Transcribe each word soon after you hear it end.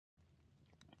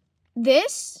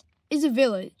This is a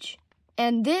village,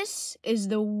 and this is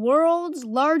the world's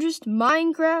largest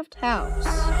Minecraft house.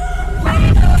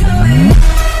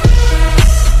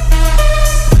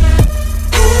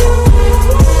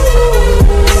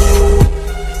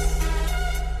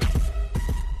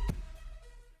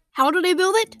 How did I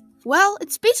build it? Well,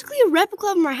 it's basically a replica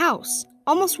of my house,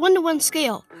 almost 1-to-1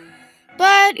 scale.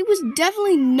 But it was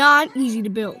definitely not easy to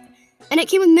build, and it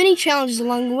came with many challenges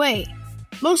along the way.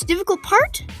 Most difficult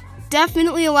part?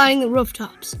 Definitely aligning the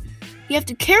rooftops. You have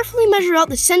to carefully measure out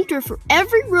the center for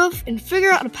every roof and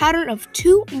figure out a pattern of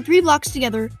 2 and 3 blocks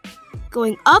together,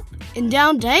 going up and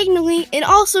down diagonally and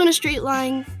also in a straight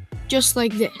line, just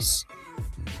like this.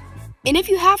 And if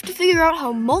you have to figure out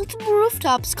how multiple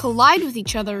rooftops collide with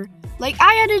each other, like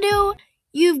I had to do,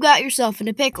 you've got yourself in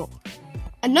a pickle.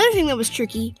 Another thing that was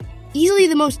tricky, easily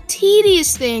the most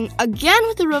tedious thing, again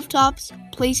with the rooftops,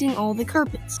 placing all the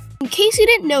carpets. In case you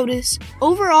didn't notice,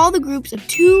 over all the groups of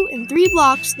 2 and 3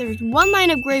 blocks, there is 1 line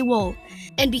of gray wool,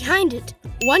 and behind it,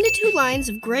 1 to 2 lines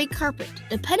of gray carpet,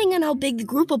 depending on how big the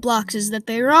group of blocks is that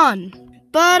they're on.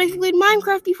 But if you played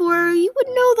Minecraft before, you would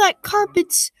know that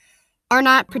carpets are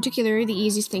not particularly the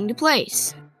easiest thing to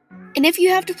place. And if you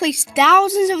have to place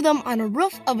thousands of them on a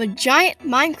roof of a giant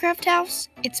Minecraft house,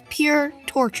 it's pure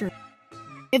torture.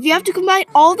 If you have to combine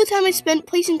all the time I spent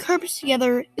placing carpets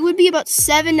together, it would be about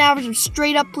 7 hours of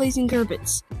straight up placing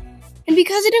carpets. And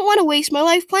because I didn't want to waste my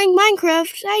life playing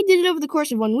Minecraft, I did it over the course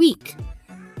of 1 week.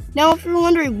 Now if you're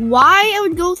wondering why I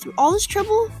would go through all this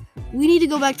trouble, we need to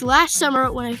go back to last summer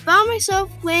when I found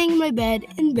myself laying in my bed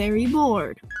and very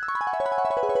bored.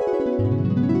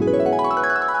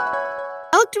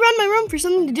 I looked around my room for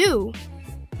something to do.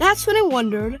 That's when I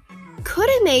wondered, could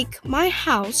I make my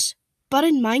house but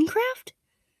in Minecraft?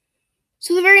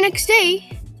 So the very next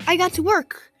day, I got to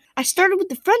work. I started with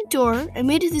the front door and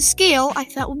made it the scale I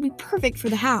thought would be perfect for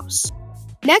the house.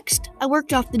 Next, I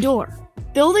worked off the door,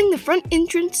 building the front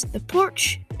entrance, the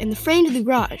porch, and the frame to the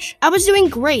garage. I was doing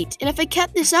great, and if I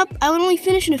kept this up, I would only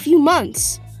finish in a few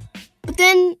months. But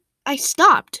then, I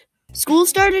stopped. School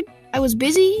started, I was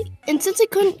busy, and since I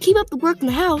couldn't keep up the work in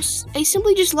the house, I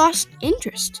simply just lost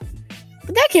interest.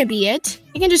 But that can't be it.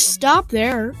 I can't just stop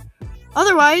there.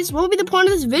 Otherwise, what would be the point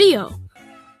of this video?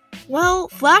 Well,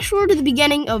 flash forward to the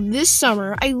beginning of this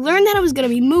summer, I learned that I was going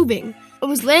to be moving. I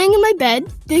was laying in my bed,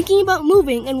 thinking about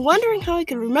moving and wondering how I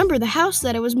could remember the house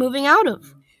that I was moving out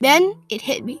of. Then, it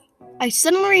hit me. I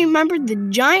suddenly remembered the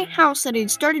giant house that I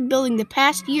had started building the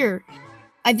past year.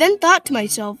 I then thought to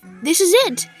myself, this is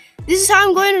it! This is how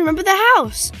I'm going to remember the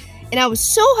house! And I was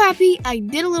so happy I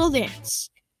did a little dance.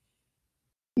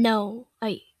 No,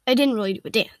 I didn't really do a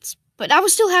dance, but I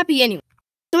was still happy anyway.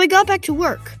 So I got back to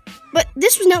work. But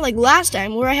this was not like last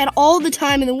time where I had all the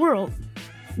time in the world.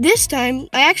 This time,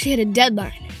 I actually had a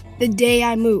deadline, the day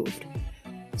I moved.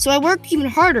 So I worked even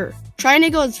harder, trying to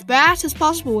go as fast as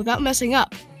possible without messing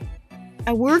up.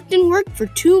 I worked and worked for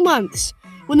 2 months.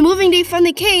 When the moving day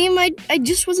finally came, I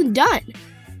just wasn't done.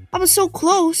 I was so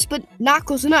close, but not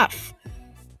close enough.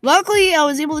 Luckily, I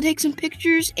was able to take some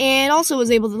pictures and also was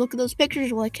able to look at those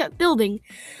pictures while I kept building.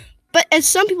 But as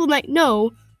some people might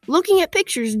know, looking at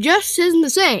pictures just isn't the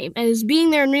same as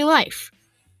being there in real life.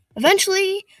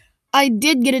 Eventually, I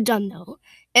did get it done though,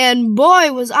 and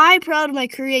boy was I proud of my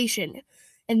creation.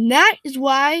 And that is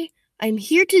why I'm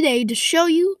here today to show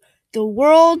you the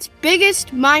world's biggest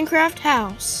Minecraft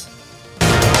house.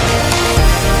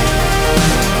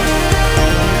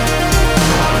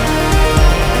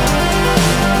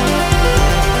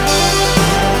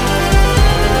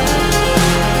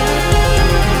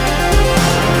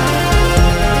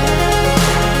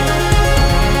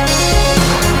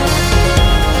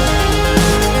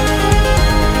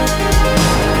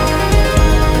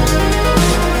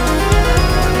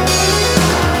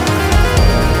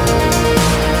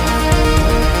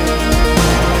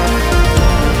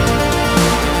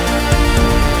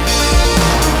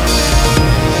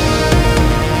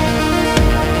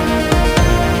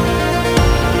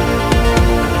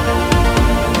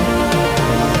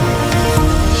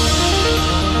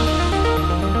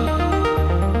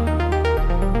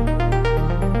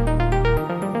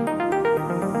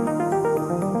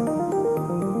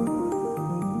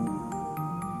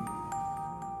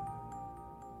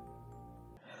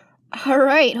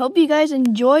 Alright, hope you guys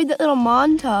enjoyed that little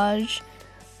montage.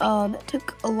 That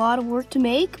took a lot of work to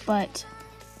make, but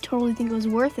I totally think it was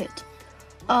worth it.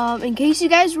 In case you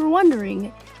guys were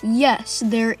wondering, yes,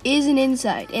 there is an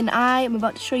inside, and I am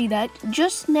about to show you that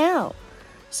just now.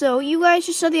 So you guys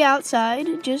just saw the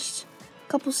outside just a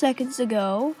couple seconds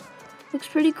ago. Looks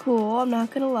pretty cool, I'm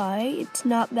not gonna lie. It's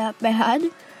not that bad,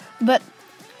 but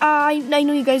I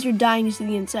know you guys are dying to see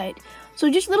the inside. So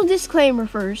just a little disclaimer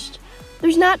first.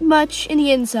 There's not much in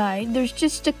the inside. There's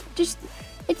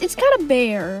it's kind of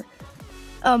bare.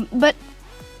 But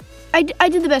I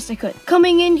did the best I could.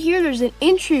 Coming in here, there's an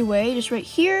entryway just right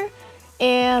here.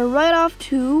 And right off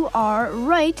to our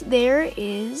right, there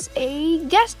is a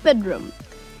guest bedroom.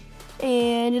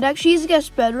 And it actually is a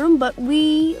guest bedroom, but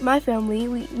my family,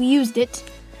 we used it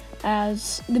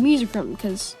as the music room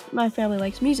because my family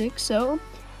likes music. So,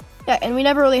 yeah, and we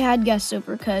never really had guests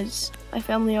over because my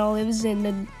family all lives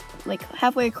in like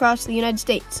halfway across the United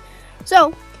States.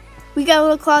 So, we got a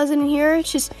little closet in here.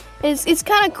 It's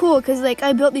kind of cool because like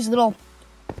I built these little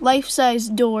life-size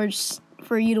doors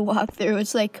for you to walk through.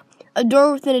 It's like a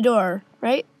door within a door,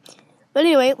 right? But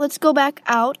anyway, let's go back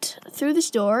out through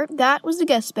this door. That was the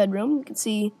guest bedroom. You can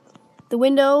see the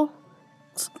window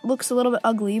looks a little bit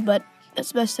ugly, but that's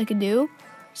the best I could do.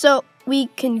 So we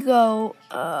can go,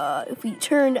 if we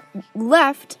turn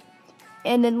left,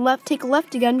 and then take a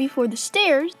left again before the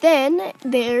stairs, then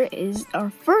there is our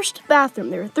first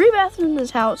bathroom. There are 3 bathrooms in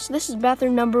this house. This is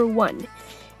bathroom number 1.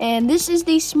 And this is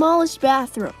the smallest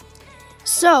bathroom.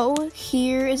 So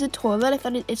here is a toilet. I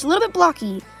thought it's a little bit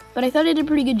blocky, but I thought it did a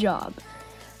pretty good job.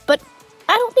 But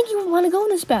I don't think you would want to go in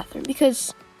this bathroom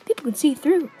because people can see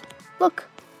through. Look,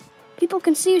 people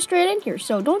can see you straight in here,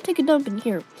 so don't take a dump in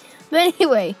here. But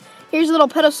anyway, here's a little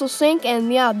pedestal sink,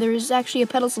 and yeah, there's actually a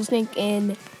pedestal sink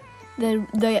in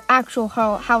the actual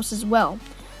house as well.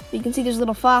 You can see there's a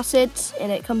little faucet,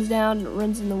 and it comes down and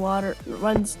runs in the water,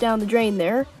 runs down the drain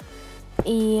there.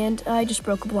 And I just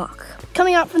broke a block.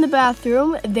 Coming out from the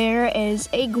bathroom, there is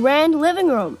a grand living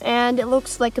room, and it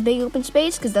looks like a big open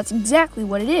space because that's exactly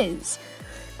what it is.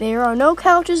 There are no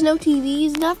couches, no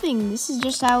TVs, nothing. This is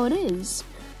just how it is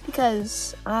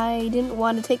because I didn't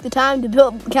want to take the time to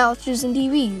build couches and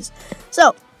TVs.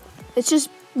 So, it's just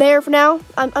there for now.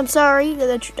 I'm sorry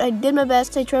that I did my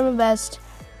best. I tried my best.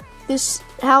 This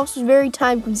house was very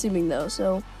time consuming though,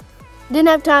 so didn't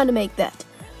have time to make that.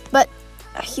 But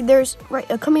there's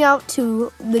coming out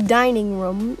to the dining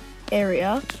room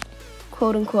area,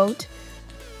 quote unquote.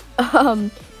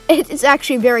 It's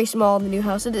actually very small in the new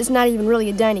house. It's not even really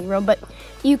a dining room, but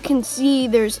you can see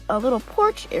there's a little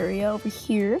porch area over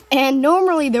here. And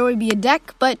normally there would be a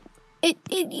deck, but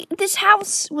this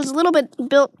house was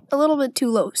built a little bit too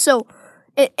low. So,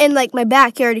 and like my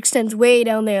backyard extends way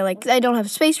down there. Like I don't have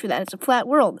space for that. It's a flat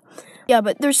world. Yeah,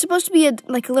 but there's supposed to be a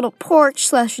little porch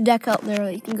 / deck out there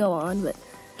that you can go on, but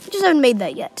I just haven't made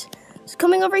that yet. So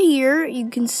coming over here, you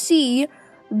can see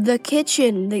the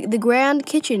kitchen, the grand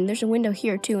kitchen. There's a window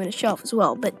here too and a shelf as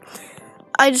well. But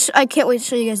I can't wait to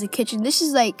show you guys the kitchen. This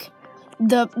is like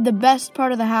the best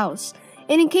part of the house.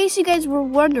 And in case you guys were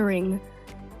wondering,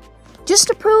 just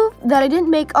to prove that I didn't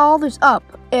make all this up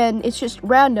and it's just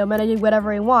random and I did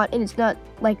whatever I want and it's not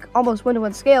like almost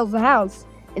 1-to-1 scale of the house.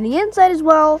 And the inside as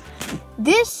well,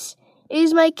 this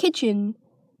is my kitchen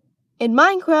in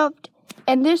Minecraft,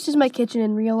 and this is my kitchen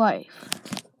in real life.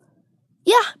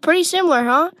 Yeah, pretty similar,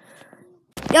 huh?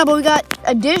 Yeah, but we got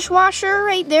a dishwasher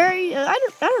right there. I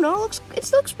don't know,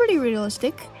 it looks pretty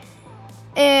realistic.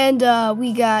 And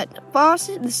we got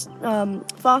faucet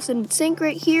and sink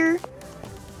right here.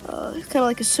 It's kind of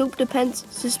like a soap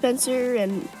dispenser,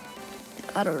 and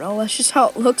I don't know, that's just how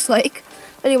it looks like.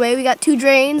 Anyway, we got 2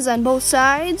 drains on both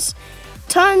sides.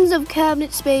 Tons of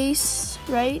cabinet space,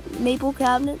 right? Maple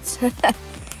cabinets.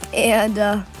 And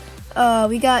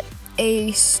we got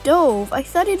a stove. I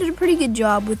thought I did a pretty good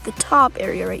job with the top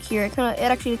area right here. It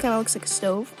actually kind of looks like a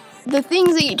stove. The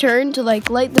things that you turn to like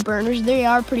light the burners, they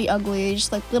are pretty ugly. They're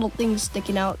just like little things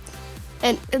sticking out.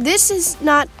 And this is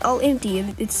not all empty.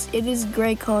 It is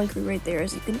gray concrete right there,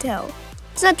 as you can tell.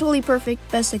 It's not totally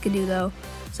perfect. Best I could do though.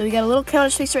 So we got a little counter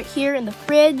space right here in the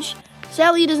fridge.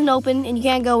 Sadly, it doesn't open and you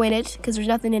can't go in it because there's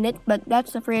nothing in it, but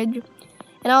that's the fridge.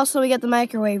 And also we got the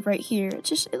microwave right here.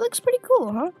 It looks pretty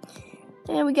cool, huh?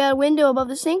 And we got a window above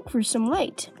the sink for some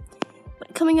light.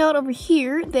 But coming out over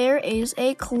here, there is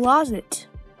a closet.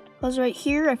 Closet right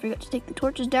here. I forgot to take the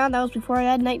torches down. That was before I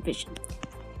had night vision.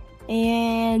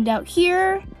 And out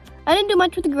here, I didn't do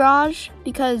much with the garage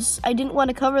because I didn't want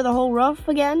to cover the whole roof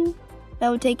again. That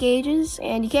would take ages,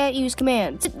 and you can't use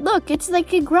commands. Look, it's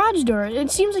like a garage door. It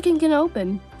seems like it can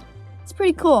open. It's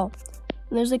pretty cool.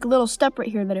 And there's like a little step right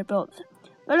here that I built.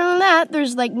 But other than that,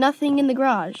 there's like nothing in the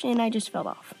garage, and I just fell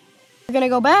off. We're gonna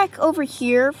go back over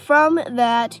here from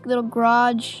that little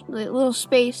garage, little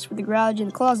space where the garage and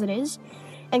the closet is,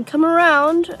 and come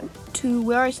around to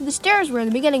where I said the stairs were in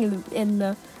the beginning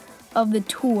of the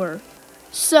tour.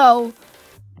 So,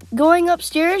 going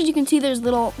upstairs, you can see there's a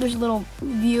little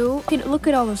view. Look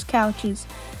at all those couches.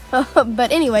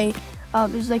 But anyway,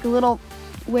 There's like a little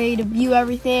way to view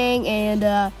everything,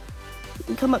 and you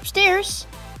can come upstairs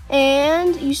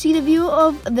and you see the view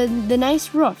of the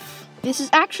nice roof. This is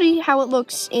actually how it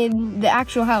looks in the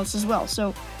actual house as well.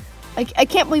 So I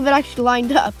can't believe it actually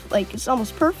lined up. Like, it's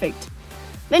almost perfect.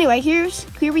 But anyway, here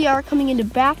we are coming into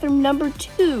bathroom number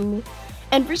 2,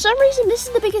 and for some reason this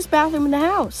is the biggest bathroom in the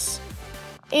house.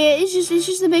 It's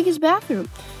just the biggest bathroom.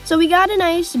 So we got a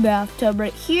nice bathtub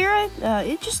right here.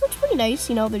 It just looks pretty nice.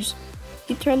 You know,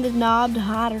 you turn the knob to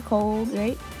hot or cold,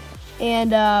 right?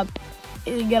 And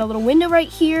you got a little window right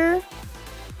here,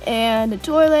 and a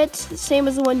toilet, same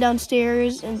as the one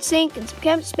downstairs, and sink and some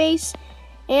cabinet space,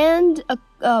 and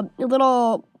a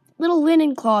little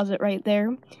linen closet right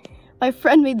there. My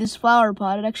friend made this flower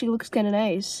pot. It actually looks kind of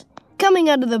nice. Coming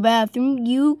out of the bathroom,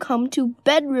 you come to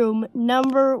bedroom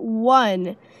number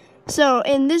 1. So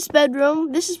in this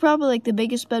bedroom, this is probably like the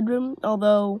biggest bedroom,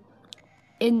 although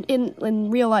in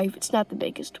real life it's not the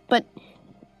biggest, but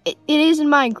it is in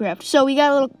Minecraft. So we got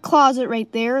a little closet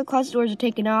right there. The closet doors are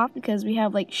taken off because we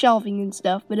have like shelving and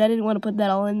stuff, but I didn't want to put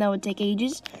that all in. That would take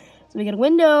ages. So we got a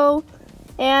window,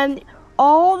 and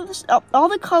all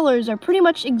the colors are pretty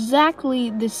much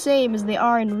exactly the same as they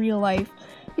are in real life,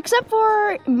 except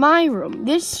for my room.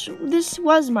 This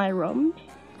was my room,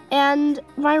 and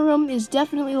my room is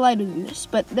definitely lighter than this,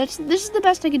 but this is the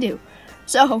best I could do.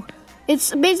 So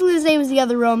it's basically the same as the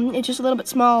other room. It's just a little bit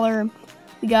smaller.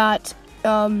 We got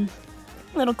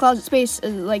little closet space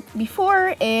like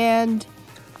before, and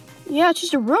yeah, it's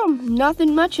just a room.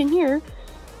 Nothing much in here.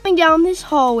 Coming down this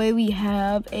hallway, we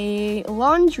have a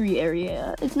laundry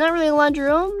area. It's not really a laundry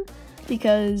room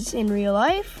because in real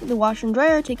life, the washer and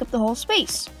dryer take up the whole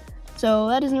space. So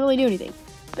that doesn't really do anything.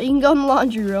 But you can go in the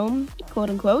laundry room,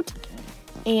 quote unquote.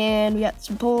 And we got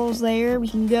some poles there. We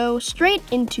can go straight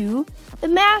into the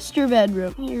master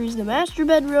bedroom. Here's the master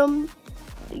bedroom.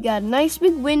 We got a nice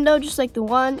big window just like the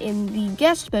one in the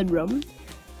guest bedroom.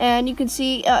 And you can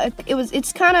see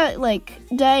it's kind of like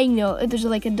diagonal. There's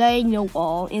like a diagonal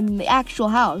wall in the actual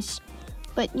house.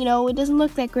 But, you know, it doesn't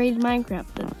look that great in Minecraft.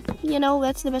 But, you know,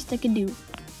 that's the best I can do.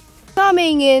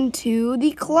 Coming into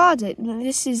the closet.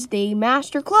 This is the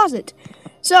master closet.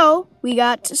 So, we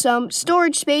got some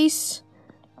storage space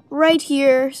right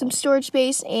here. Some storage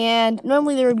space. And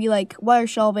normally there would be, like, wire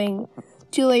shelving.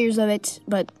 2 layers of it.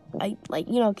 But,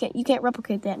 you can't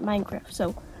replicate that in Minecraft.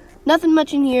 So, nothing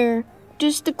much in here.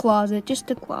 Just a closet,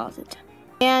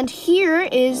 And here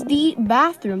is the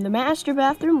bathroom, the master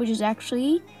bathroom, which is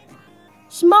actually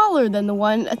smaller than the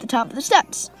one at the top of the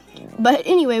steps. But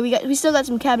anyway, we still got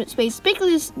some cabinet space,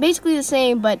 basically the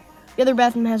same, but the other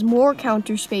bathroom has more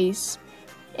counter space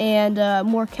and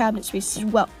more cabinet space as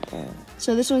well.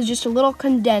 So this one's just a little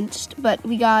condensed, but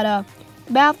we got a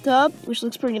bathtub, which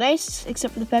looks pretty nice,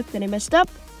 except for the fact that I messed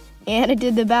up, and I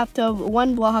did the bathtub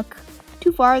 1 block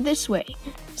too far this way.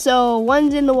 So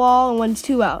one's in the wall and one's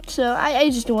 2 out. So I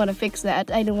just didn't want to fix that.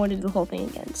 I didn't want to do the whole thing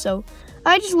again. So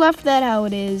I just left that how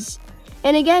it is.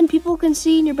 And again, people can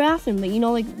see in your bathroom that, you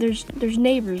know, like there's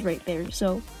neighbors right there.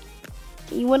 So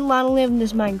you wouldn't want to live in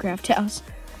this Minecraft house.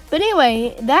 But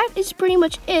anyway, that is pretty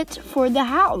much it for the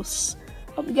house.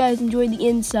 Hope you guys enjoyed the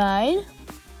inside. In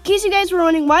case you guys were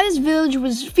wondering why this village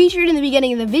was featured in the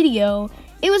beginning of the video,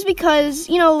 it was because,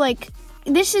 you know, like,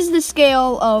 this is the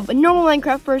scale of a normal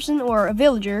Minecraft person, or a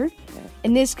villager,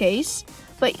 in this case.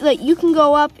 But, like, you can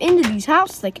go up into these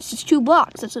houses, like, it's just 2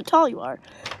 blocks, that's how tall you are.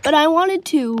 But I wanted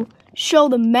to show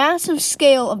the massive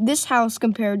scale of this house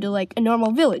compared to, like, a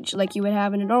normal village, like you would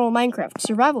have in a normal Minecraft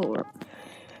survival world.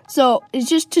 So, it's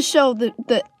just to show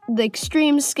the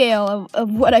extreme scale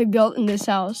of what I built in this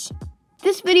house.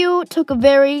 This video took a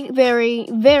very, very,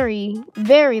 very,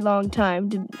 very long time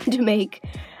to make.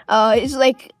 It's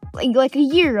like a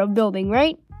year of building,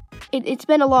 right? It's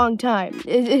been a long time.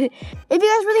 If you guys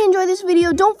really enjoyed this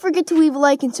video, don't forget to leave a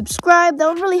like and subscribe. That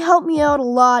would really help me out a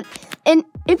lot. And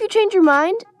if you change your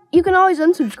mind, you can always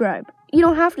unsubscribe. You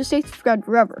don't have to stay subscribed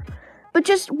forever. But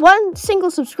just 1 single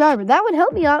subscriber, that would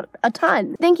help me out a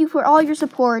ton. Thank you for all your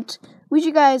support. Wish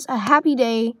you guys a happy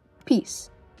day. Peace.